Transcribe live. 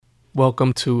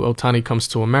Welcome to Otani Comes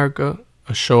to America,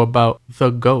 a show about the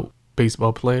GOAT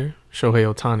baseball player, Shohei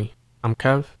Otani. I'm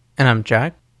Kev. And I'm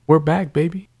Jack. We're back,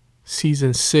 baby.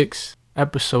 Season 6,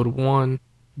 Episode 1.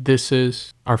 This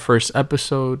is our first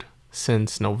episode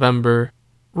since November,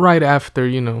 right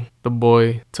after, the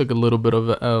boy took a little bit of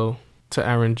a L to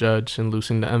Aaron Judge and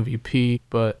losing the MVP,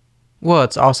 but... Well,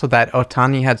 it's also that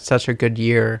Otani had such a good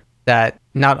year that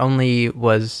not only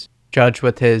was Judge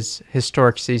with his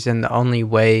historic season the only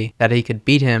way that he could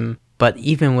beat him, but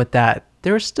even with that,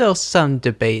 there was still some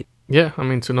debate. Yeah,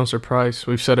 to no surprise,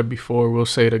 we've said it before, we'll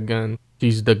say it again.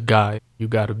 He's the guy you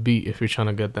gotta beat if you're trying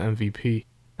to get the MVP.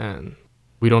 And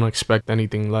we don't expect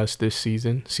anything less this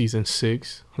season, Season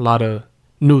 6. A lot of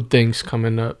new things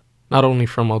coming up, not only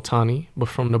from Otani, but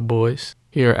from the boys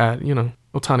here at,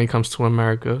 Otani Comes to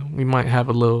America. We might have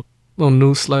a little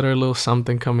newsletter, a little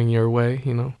something coming your way,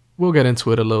 We'll get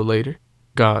into it a little later.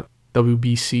 Got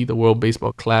WBC, the World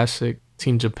Baseball Classic,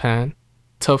 Team Japan.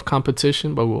 Tough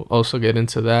competition, but we'll also get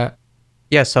into that.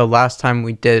 Yeah, so last time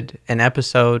we did an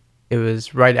episode, it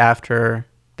was right after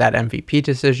that MVP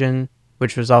decision,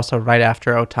 which was also right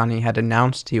after Otani had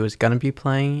announced he was going to be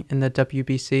playing in the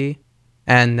WBC.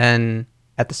 And then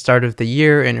at the start of the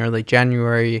year, in early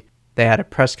January, they had a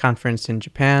press conference in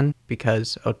Japan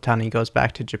because Otani goes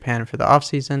back to Japan for the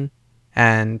offseason.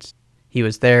 And he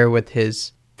was there with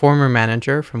his former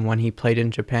manager from when he played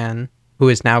in Japan, who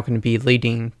is now going to be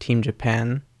leading Team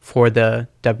Japan for the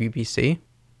WBC.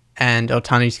 And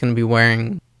Otani's going to be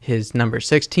wearing his number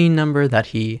 16 number that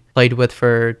he played with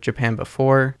for Japan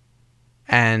before.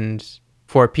 And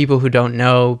for people who don't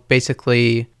know,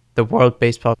 basically the World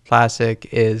Baseball Classic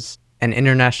is an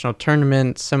international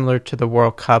tournament similar to the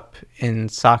World Cup in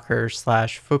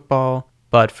soccer/football,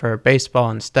 but for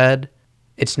baseball instead.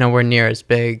 It's nowhere near as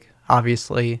big,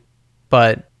 obviously,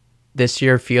 but this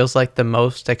year feels like the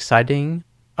most exciting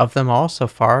of them all so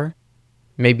far.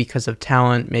 Maybe because of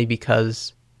talent, maybe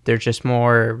because there's just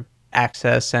more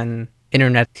access and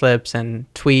internet clips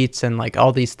and tweets and like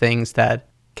all these things that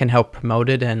can help promote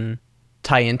it and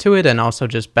tie into it, and also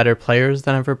just better players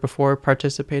than ever before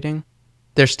participating.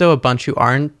 There's still a bunch who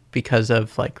aren't because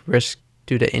of like risk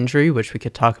due to injury, which we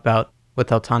could talk about with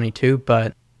Otani too,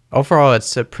 but overall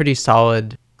it's a pretty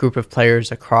solid group of players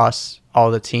across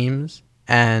all the teams.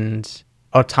 And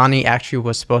Otani actually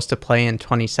was supposed to play in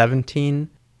 2017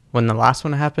 when the last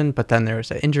one happened, but then there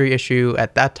was an injury issue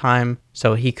at that time,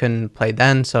 so he couldn't play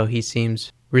then. So he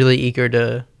seems really eager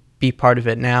to be part of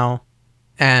it now.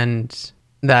 And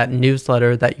that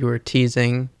newsletter that you were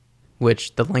teasing,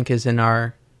 which the link is in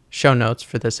our show notes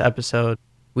for this episode,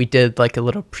 we did like a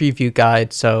little preview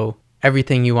guide. So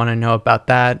everything you want to know about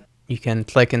that, you can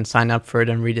click and sign up for it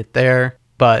and read it there.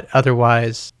 But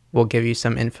otherwise, we'll give you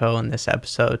some info in this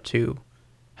episode to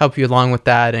help you along with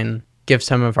that and give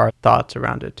some of our thoughts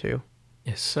around it too.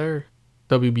 Yes, sir.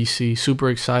 WBC, super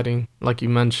exciting. Like you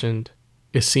mentioned,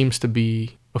 it seems to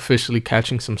be officially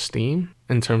catching some steam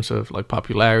in terms of like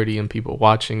popularity and people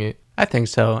watching it. I think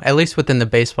so, at least within the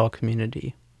baseball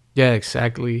community. Yeah,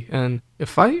 exactly. And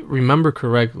if I remember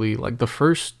correctly, like the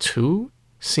first two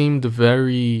seemed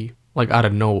very like out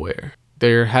of nowhere.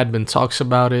 There had been talks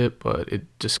about it, but it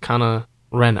just kind of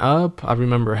ran up. I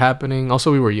remember happening.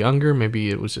 Also, we were younger. Maybe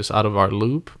it was just out of our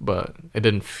loop, but it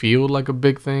didn't feel like a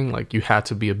big thing. Like you had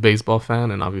to be a baseball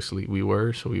fan, and obviously we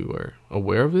were, so we were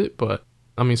aware of it. But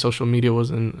social media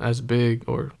wasn't as big,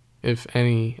 or if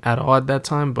any at all at that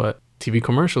time, but TV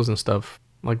commercials and stuff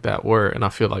like that were. And I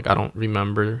feel like I don't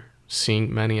remember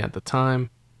seeing many at the time,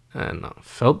 and I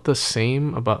felt the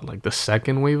same about like the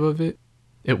second wave of it.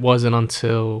 It wasn't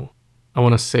until I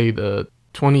want to say the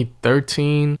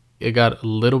 2013 it got a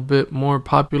little bit more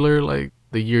popular, like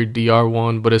the year DR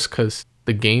won, but it's because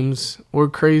the games were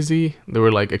crazy. They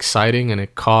were like exciting, and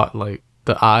it caught like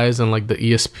the eyes and like the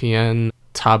ESPN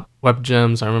top web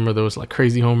gems. I remember there was like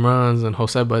crazy home runs and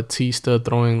Jose Bautista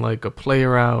throwing like a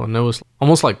player out, and there was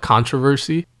almost like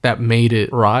controversy that made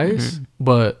it rise,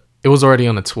 but it was already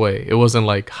on its way. It wasn't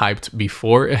like hyped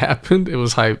before it happened. It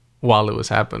was hyped while it was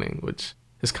happening, which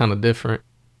is kind of different.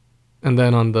 And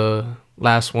then on the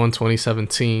last one,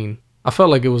 2017, I felt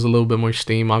like it was a little bit more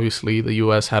steam. Obviously, the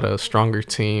U.S. had a stronger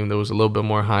team. There was a little bit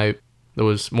more hype. There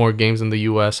was more games in the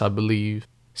U.S., I believe.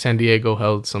 San Diego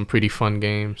held some pretty fun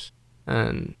games.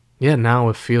 And yeah, now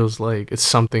it feels like it's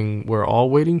something we're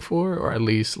all waiting for, or at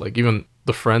least like even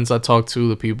the friends I talk to,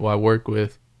 the people I work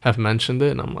with have mentioned it.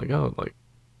 And I'm like, oh, like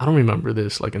I don't remember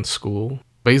this like in school.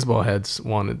 Baseball heads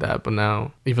wanted that, but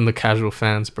now even the casual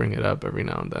fans bring it up every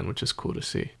now and then, which is cool to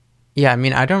see. Yeah,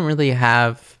 I don't really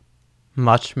have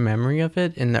much memory of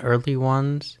it in the early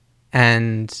ones.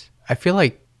 And I feel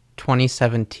like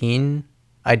 2017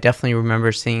 I definitely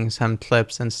remember seeing some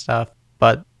clips and stuff,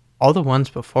 but all the ones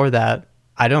before that,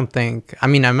 I don't think, I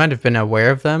mean, I might have been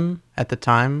aware of them at the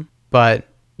time, but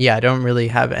yeah, I don't really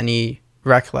have any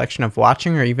recollection of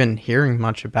watching or even hearing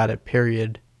much about it,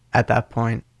 period, at that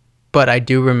point. But I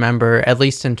do remember, at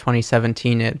least in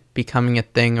 2017, it becoming a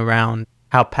thing around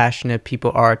how passionate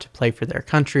people are to play for their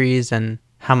countries and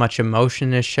how much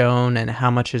emotion is shown and how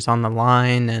much is on the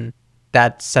line. And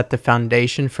that set the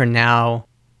foundation for now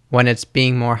when it's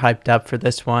being more hyped up for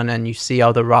this one and you see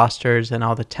all the rosters and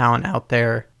all the talent out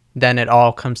there, then it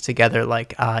all comes together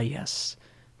like, yes,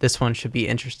 this one should be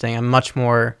interesting. I'm much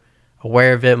more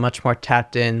aware of it, much more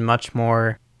tapped in, much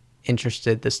more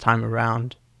interested this time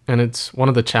around. And it's one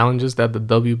of the challenges that the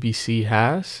WBC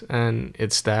has, and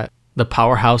it's that the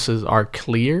powerhouses are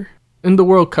clear. In the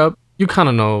World Cup, you kind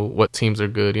of know what teams are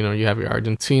good. You know, you have your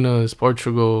Argentinas,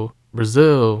 Portugal,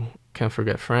 Brazil, can't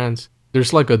forget France.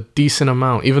 There's like a decent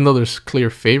amount, even though there's clear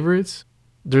favorites,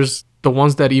 there's the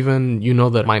ones that even, you know,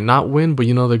 that might not win, but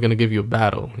you know they're going to give you a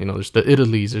battle. You know, there's the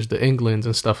Italys, there's the Englands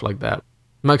and stuff like that.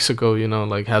 Mexico, you know,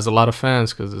 like has a lot of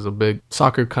fans because it's a big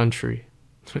soccer country.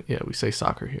 Yeah, we say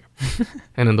soccer here.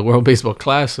 And in the World Baseball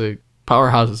Classic,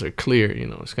 powerhouses are clear. You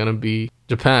know, it's going to be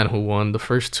Japan who won the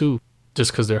first two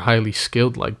just because they're highly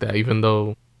skilled like that, even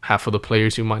though half of the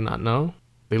players you might not know.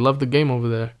 They love the game over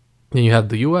there. Then you have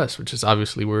the U.S., which is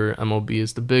obviously where MLB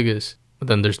is the biggest. But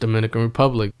then there's Dominican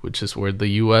Republic, which is where the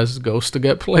U.S. goes to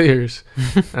get players.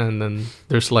 And then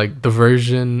there's like the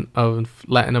version of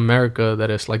Latin America that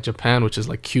is like Japan, which is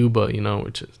like Cuba, you know,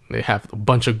 which is, they have a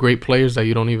bunch of great players that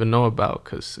you don't even know about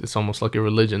because it's almost like a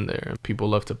religion there and people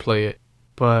love to play it.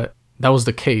 But that was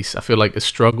the case. I feel like it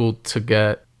struggled to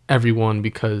get everyone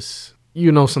because,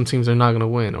 you know, some teams are not going to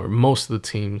win, or most of the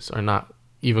teams are not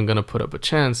even going to put up a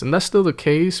chance. And that's still the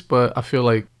case, but I feel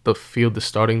like the field is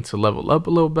starting to level up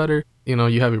a little better. You know,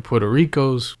 you have your Puerto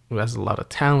Ricos, who has a lot of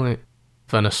talent.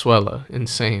 Venezuela,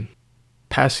 insane.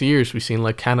 Past years, we've seen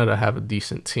like Canada have a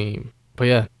decent team. But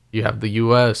yeah, you have the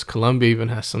US, Colombia even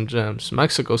has some gems.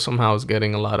 Mexico somehow is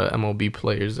getting a lot of MLB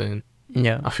players in.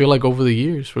 Yeah. I feel like over the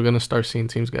years, we're going to start seeing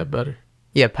teams get better.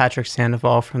 Yeah, Patrick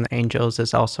Sandoval from the Angels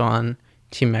is also on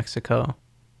Team Mexico.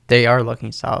 They are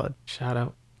looking solid. Shout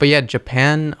out. But yeah,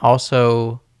 Japan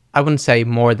also, I wouldn't say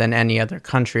more than any other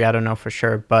country, I don't know for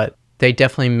sure, but they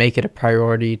definitely make it a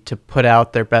priority to put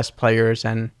out their best players,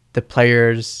 and the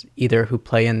players either who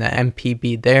play in the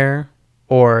MPB there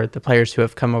or the players who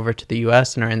have come over to the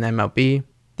US and are in the MLB.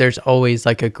 There's always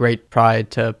like a great pride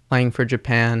to playing for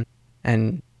Japan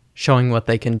and showing what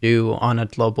they can do on a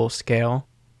global scale.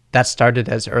 That started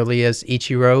as early as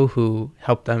Ichiro, who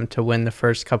helped them to win the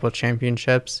first couple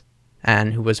championships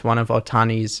and who was one of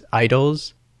Ohtani's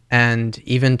idols. And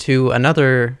even to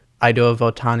another idol of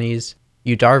Ohtani's,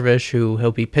 Yu Darvish, who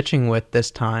he'll be pitching with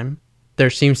this time. There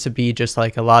seems to be just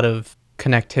like a lot of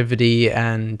connectivity,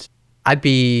 and I'd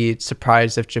be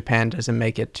surprised if Japan doesn't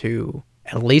make it to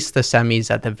at least the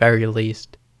semis at the very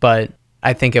least. But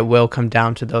I think it will come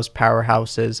down to those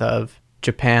powerhouses of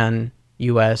Japan,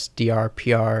 US, DR,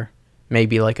 PR,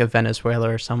 maybe like a Venezuela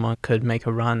or someone could make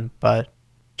a run. But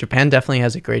Japan definitely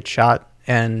has a great shot,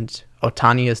 and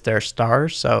Ohtani is their star,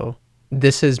 so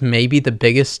this is maybe the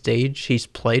biggest stage he's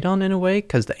played on in a way,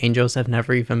 because the Angels have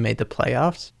never even made the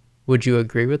playoffs. Would you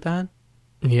agree with that?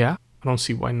 Yeah, I don't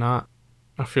see why not.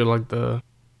 I feel like the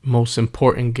most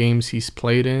important games he's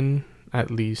played in,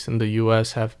 at least in the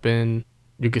US, have been,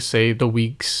 you could say, the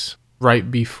weeks right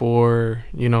before,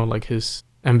 you know, like his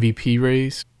MVP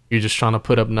race. You're just trying to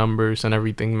put up numbers and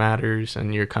everything matters,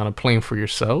 and you're kind of playing for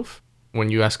yourself. When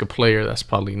you ask a player, that's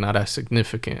probably not as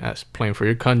significant as playing for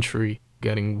your country,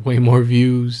 getting way more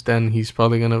views than he's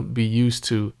probably going to be used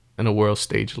to in a world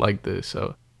stage like this.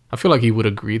 So I feel like he would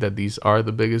agree that these are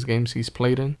the biggest games he's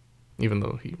played in, even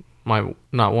though he might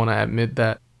not want to admit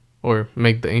that or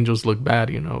make the Angels look bad,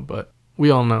 you know, but we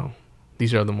all know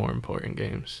these are the more important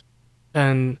games.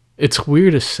 And it's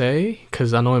weird to say,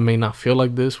 because I know it may not feel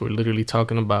like this. We're literally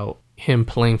talking about him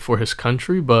playing for his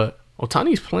country, but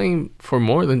Ohtani's playing for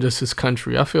more than just his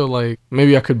country. I feel like,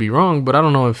 maybe I could be wrong, but I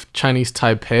don't know if Chinese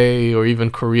Taipei or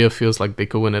even Korea feels like they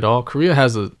could win it all. Korea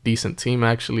has a decent team,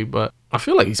 actually, but I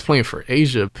feel like he's playing for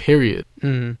Asia, period.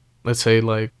 Let's say,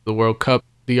 like, the World Cup,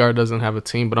 DR doesn't have a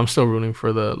team, but I'm still rooting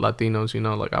for the Latinos, you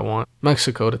know? Like, I want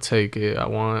Mexico to take it. I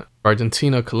want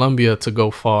Argentina, Colombia to go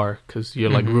far, because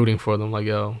you're, like, rooting for them. Like,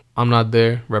 yo, I'm not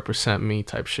there, represent me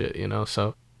type shit, you know?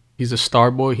 So he's a star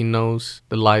boy. He knows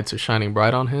the lights are shining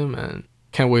bright on him, and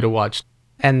can't wait to watch.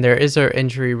 And there is an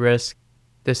injury risk.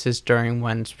 This is during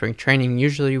when spring training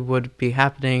usually would be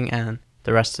happening, and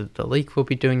the rest of the league will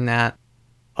be doing that.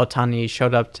 Ohtani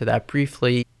showed up to that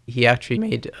briefly. He actually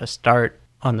made a start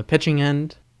on the pitching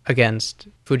end against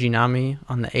Fujinami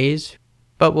on the A's.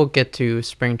 But we'll get to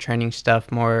spring training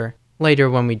stuff more later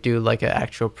when we do like an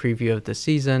actual preview of the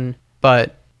season.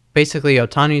 But basically,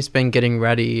 Ohtani's been getting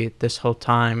ready this whole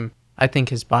time. I think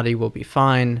his body will be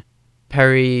fine.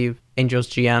 Perry, Angels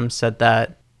GM, said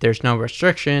that there's no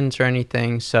restrictions or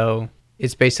anything, so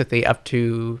it's basically up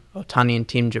to Ohtani and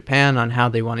Team Japan on how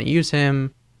they want to use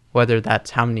him, whether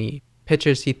that's how many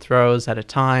pitches he throws at a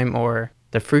time or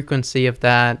the frequency of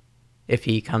that, if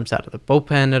he comes out of the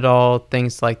bullpen at all,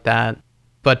 things like that.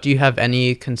 But do you have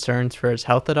any concerns for his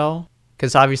health at all?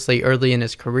 Because obviously early in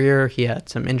his career, he had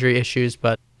some injury issues,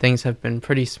 but things have been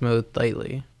pretty smooth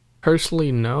lately.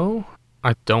 Personally, no.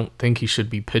 I don't think he should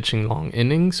be pitching long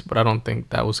innings, but I don't think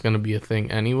that was going to be a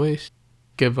thing anyways.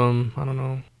 Give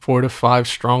him, 4 to 5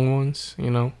 strong ones,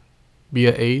 be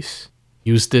an ace.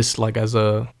 Use this like as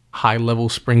a high-level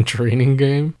spring training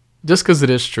game. Just because it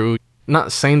is true.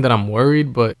 Not saying that I'm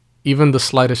worried, but even the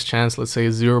slightest chance, let's say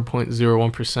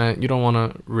 0.01%, you don't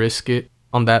want to risk it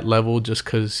on that level just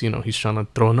because, he's trying to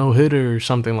throw a no-hitter or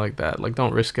something like that. Like,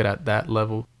 don't risk it at that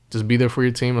level. Just be there for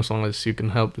your team as long as you can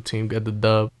help the team get the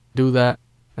dub. Do that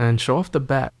and show off the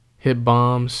bat. Hit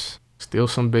bombs, steal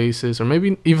some bases, or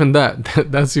maybe even that.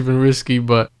 That's even risky,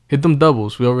 but hit them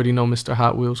doubles. We already know Mr.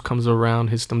 Hot Wheels comes around,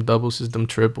 hits them doubles, hits them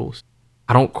triples.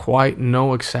 I don't quite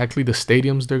know exactly the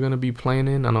stadiums they're going to be playing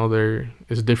in. I know there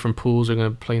is different pools. They're going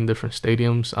to play in different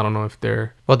stadiums. I don't know if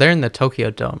they're... Well, they're in the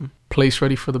Tokyo Dome. Place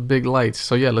ready for the big lights.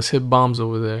 So yeah, let's hit bombs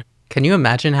over there. Can you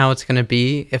imagine how it's going to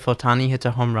be if Ohtani hits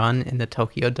a home run in the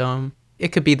Tokyo Dome? It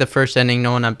could be the first inning,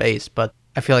 no one on base, but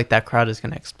I feel like that crowd is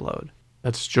going to explode.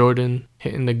 That's Jordan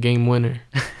hitting the game winner.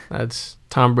 That's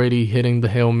Tom Brady hitting the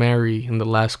Hail Mary in the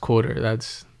last quarter.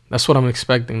 That's what I'm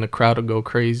expecting. The crowd to go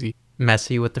crazy.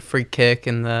 Messi with the free kick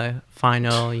in the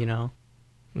final, In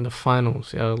the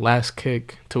finals, last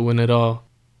kick to win it all.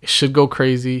 It should go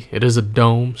crazy. It is a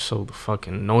dome, so the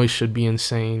fucking noise should be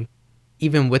insane.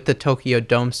 Even with the Tokyo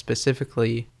Dome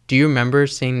specifically, do you remember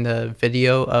seeing the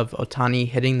video of Ohtani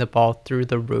hitting the ball through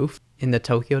the roof in the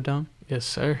Tokyo Dome? Yes,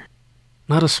 sir.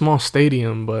 Not a small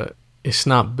stadium, but it's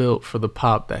not built for the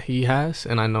pop that he has,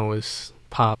 and I know it's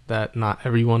pop that not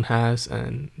everyone has,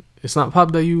 and it's not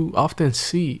pop that you often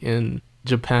see in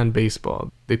Japan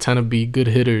baseball. They tend to be good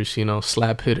hitters,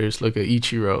 slap hitters. Look at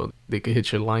Ichiro. They could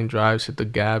hit your line drives, hit the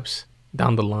gaps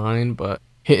down the line, but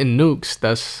hitting nukes,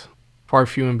 that's far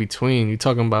few in between. You're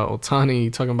talking about Ohtani,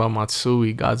 you're talking about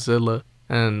Matsui, Godzilla,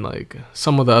 and like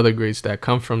some of the other greats that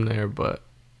come from there, but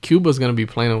Cuba's going to be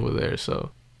playing over there,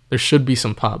 so there should be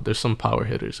some pop. There's some power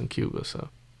hitters in Cuba, so.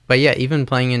 But yeah, even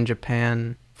playing in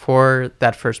Japan for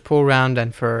that first pool round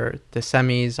and for the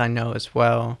semis, I know as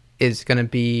well, is going to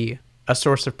be a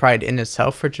source of pride in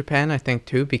itself for Japan, I think,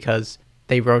 too, because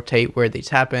they rotate where these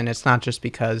happen. It's not just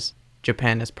because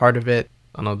Japan is part of it.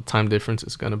 I know the time difference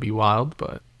is going to be wild,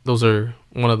 but those are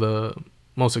one of the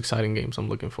most exciting games I'm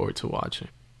looking forward to watching.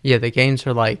 Yeah, the games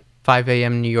are like 5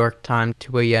 a.m. New York time,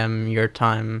 2 a.m. your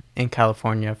time in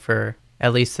California for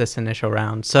at least this initial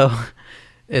round. So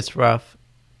it's rough.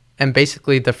 And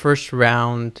basically the first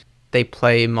round, they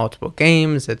play multiple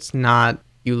games. It's not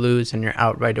you lose and you're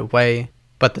out right away,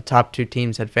 but the top 2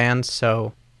 teams advance.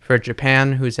 So for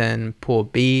Japan, who's in Pool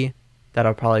B,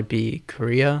 that'll probably be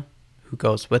Korea, who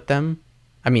goes with them.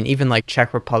 I mean, even like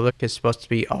Czech Republic is supposed to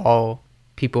be all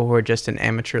people who are just in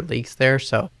amateur leagues there,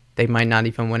 so they might not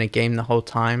even win a game the whole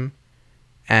time.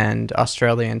 And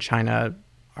Australia and China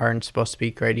aren't supposed to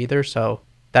be great either, so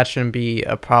that shouldn't be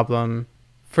a problem.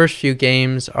 First few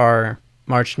games are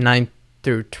March 9th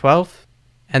through 12th,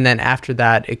 and then after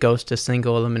that it goes to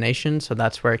single elimination, so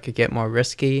that's where it could get more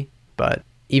risky. But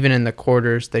even in the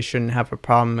quarters, they shouldn't have a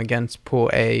problem against Pool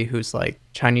A, who's like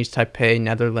Chinese Taipei,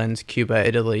 Netherlands, Cuba,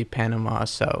 Italy, Panama.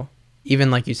 So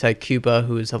even like you said, Cuba,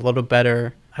 who is a little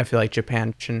better, I feel like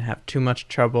Japan shouldn't have too much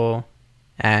trouble.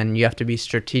 And you have to be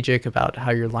strategic about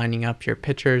how you're lining up your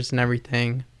pitchers and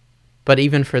everything. But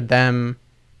even for them,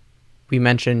 we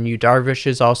mentioned Yu Darvish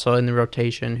is also in the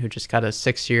rotation, who just got a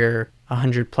 6-year,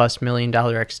 $100+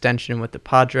 million extension with the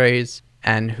Padres,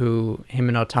 and who him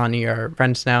and Ohtani are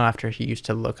friends now after he used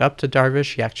to look up to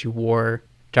Darvish. He actually wore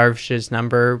Darvish's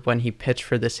number when he pitched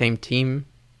for the same team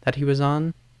that he was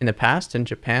on in the past in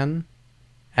Japan.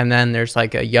 And then there's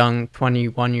like a young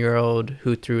 21-year-old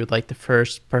who threw like the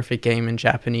first perfect game in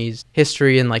Japanese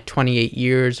history in like 28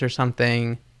 years or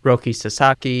something, Roki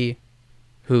Sasaki,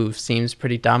 who seems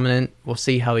pretty dominant. We'll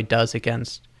see how he does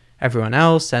against everyone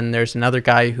else. And there's another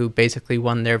guy who basically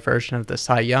won their version of the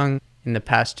Cy Young in the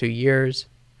past 2 years.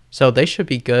 So they should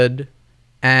be good.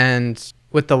 And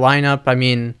with the lineup, I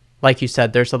mean, like you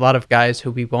said, there's a lot of guys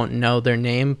who we won't know their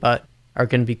name, but are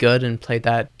going to be good and play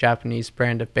that Japanese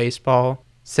brand of baseball.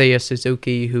 Seiya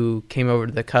Suzuki, who came over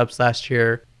to the Cubs last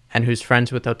year and who's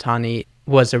friends with Ohtani,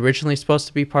 was originally supposed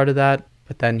to be part of that,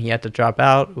 but then he had to drop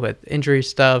out with injury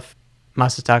stuff.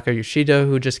 Masataka Yoshida,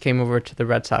 who just came over to the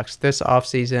Red Sox this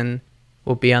offseason,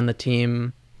 will be on the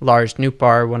team. Lars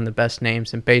Nootbaar, one of the best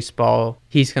names in baseball,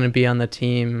 he's going to be on the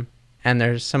team. And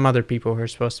there's some other people who are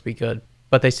supposed to be good,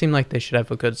 but they seem like they should have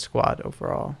a good squad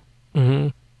overall. Mm-hmm.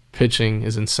 Pitching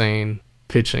is insane.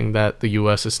 Pitching that the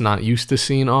U.S. is not used to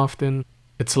seeing often.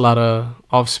 It's a lot of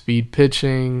off-speed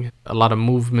pitching, a lot of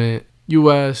movement.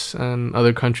 U.S. and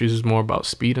other countries is more about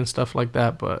speed and stuff like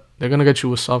that, but they're going to get you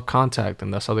with soft contact,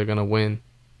 and that's how they're going to win.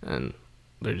 And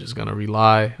they're just going to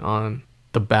rely on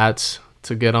the bats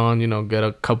to get on, get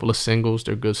a couple of singles.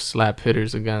 They're good slap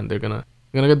hitters again. They're going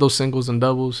to get those singles and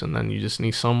doubles, and then you just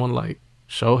need someone like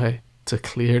Shohei to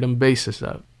clear them bases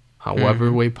up,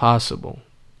 however way possible.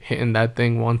 Hitting that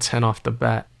thing 110 off the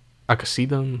bat. I could see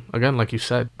them, again, like you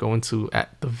said, going to,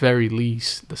 at the very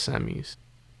least, the semis.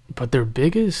 But their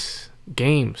biggest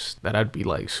games that I'd be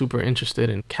like super interested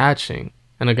in catching,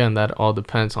 and again, that all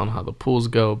depends on how the pools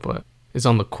go, but is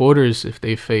on the quarters if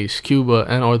they face Cuba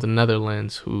and or the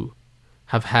Netherlands, who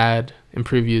have had in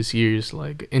previous years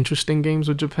like interesting games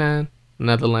with Japan.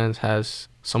 Netherlands has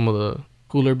some of the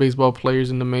cooler baseball players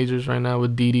in the majors right now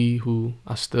with Didi, who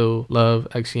I still love,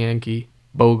 ex-Yankee.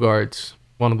 Bogarts,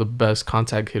 one of the best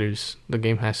contact hitters the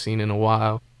game has seen in a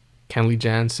while. Kenley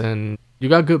Jansen. You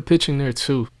got good pitching there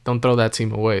too. Don't throw that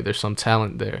team away. There's some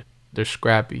talent there. They're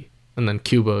scrappy. And then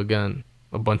Cuba again.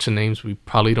 A bunch of names we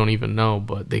probably don't even know,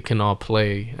 but they can all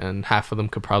play, and half of them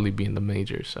could probably be in the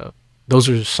majors. So those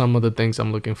are some of the things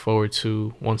I'm looking forward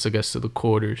to once it gets to the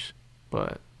quarters.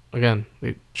 But again,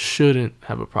 they shouldn't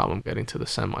have a problem getting to the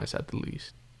semis at the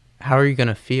least. How are you going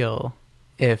to feel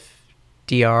if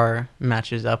DR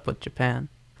matches up with Japan?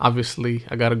 Obviously,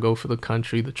 I got to go for the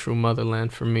country, the true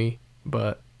motherland for me.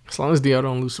 But as long as DR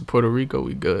don't lose to Puerto Rico,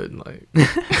 we good. Like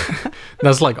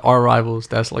that's like our rivals.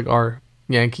 That's like our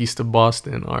Yankees to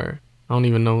Boston. I don't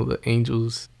even know, the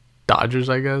Angels, Dodgers,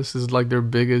 I guess, is like their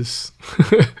biggest.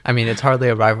 I mean, it's hardly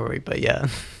a rivalry, but yeah.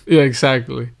 Yeah,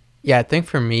 exactly. Yeah, I think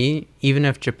for me, even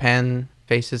if Japan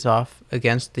faces off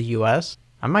against the U.S.,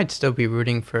 I might still be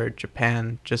rooting for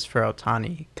Japan just for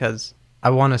Ohtani, because I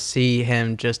want to see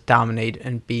him just dominate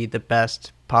and be the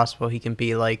best possible he can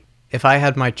be. Like, if I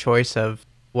had my choice of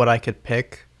what I could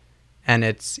pick, and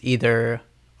it's either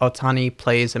Ohtani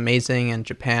plays amazing and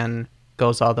Japan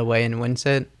goes all the way and wins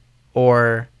it,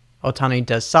 or Ohtani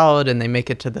does solid and they make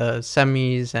it to the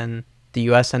semis and the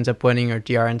U.S. ends up winning or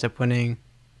DR ends up winning,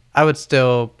 I would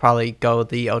still probably go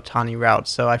the Ohtani route.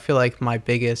 So I feel like my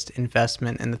biggest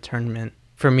investment in the tournament,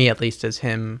 for me at least, is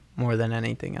him more than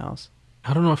anything else.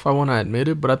 I don't know if I want to admit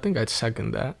it, but I think I'd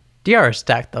second that. DR is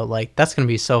stacked though. Like, that's going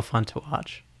to be so fun to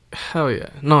watch. Hell yeah.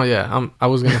 No, yeah. I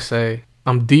was going to say,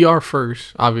 I'm DR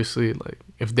first, obviously. Like,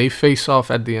 if they face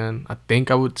off at the end, I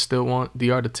think I would still want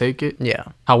DR to take it. Yeah.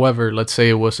 However, let's say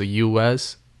it was a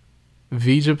US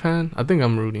v Japan. I think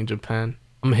I'm rooting Japan.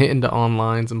 I'm hitting the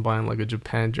onlines and buying like a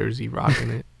Japan jersey,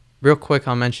 rocking it. Real quick,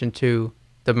 I'll mention too,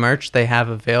 the merch they have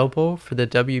available for the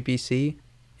WBC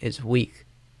is weak.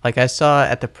 Like, I saw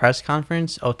at the press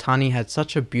conference, Ohtani had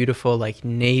such a beautiful like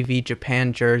navy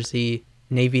Japan jersey,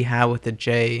 navy hat with a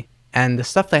J, and the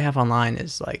stuff they have online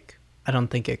is like, I don't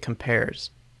think it compares.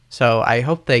 So I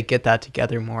hope they get that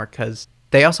together more, because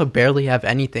they also barely have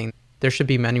anything. There should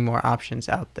be many more options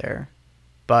out there.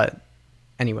 But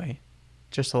anyway,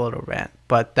 just a little rant.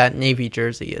 But that navy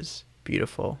jersey is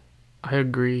beautiful. I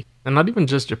agree. And not even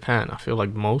just Japan. I feel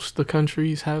like most of the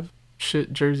countries have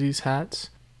shit jerseys, hats.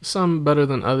 Some better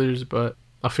than others, but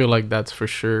I feel like that's for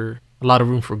sure a lot of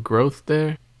room for growth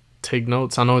there. Take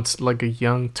notes. I know it's like a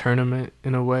young tournament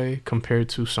in a way compared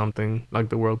to something like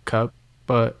the World Cup,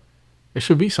 but it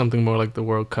should be something more like the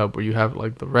World Cup, where you have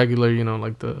like the regular,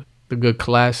 like the good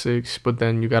classics, but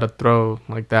then you got to throw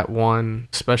like that one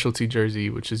specialty jersey,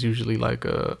 which is usually like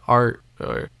art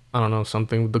or I don't know,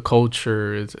 something with the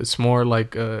culture. It's more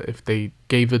like if they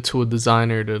gave it to a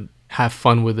designer to have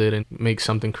fun with it and make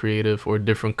something creative or a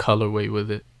different colorway with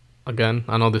it. Again,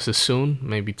 I know this is soon,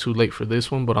 maybe too late for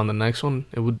this one, but on the next one,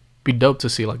 it would be dope to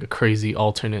see like a crazy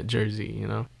alternate jersey,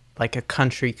 Like a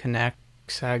country connect.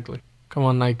 Exactly. Come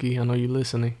on, Nike, I know you're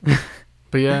listening.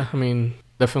 But yeah, I mean,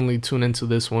 definitely tune into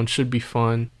this one. Should be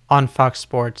fun. On Fox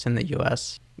Sports in the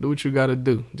US. Do what you gotta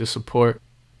do. Just support.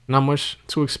 Not much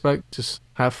to expect. Just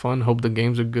have fun. Hope the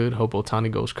games are good. Hope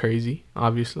Ohtani goes crazy,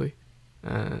 obviously.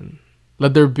 And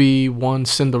let there be one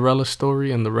Cinderella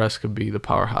story and the rest could be the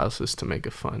powerhouses to make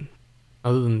it fun.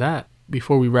 Other than that,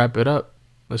 before we wrap it up,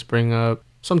 let's bring up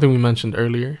something we mentioned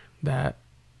earlier, that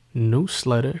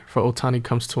newsletter for Otani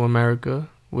Comes to America,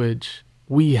 which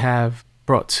we have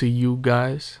brought to you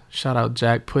guys. Shout out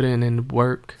Jack, put in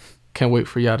work. Can't wait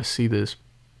for y'all to see this.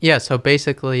 Yeah, so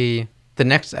basically the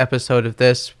next episode of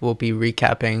this will be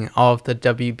recapping all of the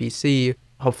WBC.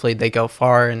 Hopefully they go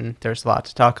far and there's a lot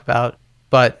to talk about,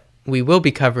 but we will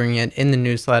be covering it in the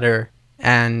newsletter.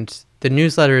 And the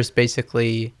newsletter is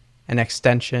basically an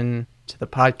extension to the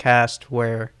podcast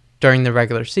where during the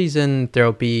regular season, there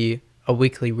will be a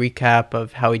weekly recap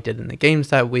of how he did in the games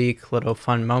that week, little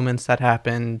fun moments that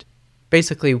happened,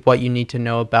 basically what you need to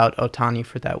know about Otani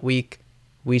for that week.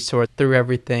 We sort through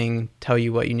everything, tell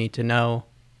you what you need to know,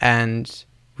 and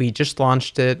we just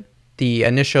launched it. The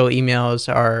initial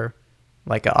emails are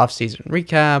like an off-season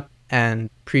recap and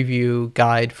preview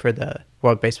guide for the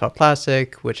World Baseball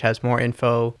Classic, which has more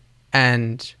info,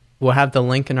 and we'll have the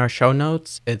link in our show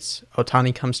notes. It's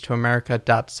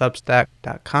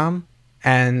otanicomestoamerica.substack.com,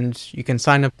 and you can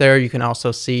sign up there. You can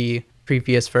also see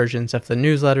previous versions of the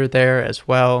newsletter there as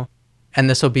well. And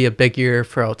this will be a big year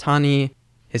for Otani,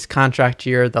 his contract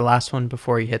year, the last one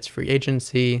before he hits free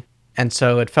agency. And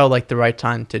so it felt like the right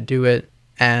time to do it,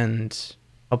 and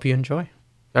hope you enjoy.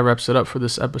 That wraps it up for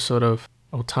this episode of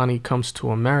Otani Comes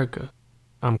to America.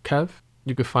 I'm Kev.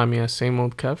 You can find me at Same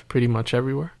Old Kev pretty much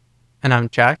everywhere. And I'm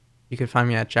Jack. You can find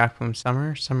me at Jack Boom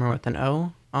Summer with an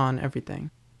O, on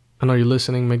everything. I know you're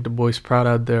listening. Make the boys proud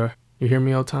out there. You hear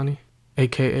me, Otani?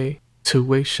 AKA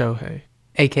Two-Way Shohei.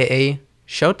 AKA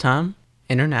Showtime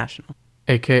International.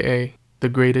 AKA The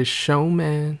Greatest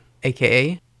Showman.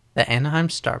 AKA the Anaheim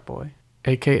Starboy.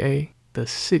 AKA the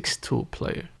six-tool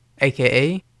player.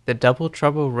 AKA the Double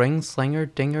Trouble Ring Slinger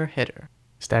Dinger Hitter.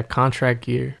 It's that contract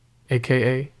year.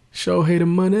 AKA Shohei the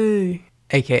Money.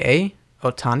 AKA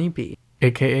Otani B.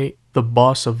 AKA the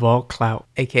boss of all clout.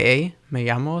 AKA Me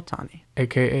Llamo Otani.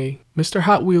 AKA Mr.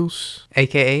 Hot Wheels.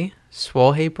 AKA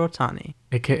Swohei Brotani.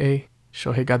 AKA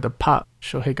Shohei got the pop.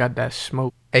 Shohei got that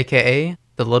smoke. AKA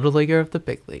the Little Leaguer of the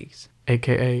Big Leagues.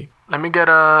 AKA let me get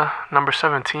number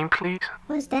 17, please.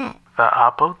 What's that? The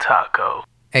Oppo Taco.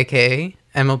 AKA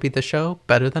MLB The Show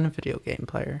better than a video game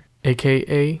player.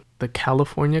 AKA the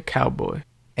California Cowboy.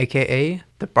 AKA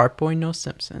the Bart Boy No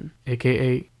Simpson.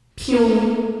 AKA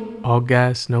All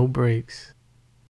Gas No Brakes.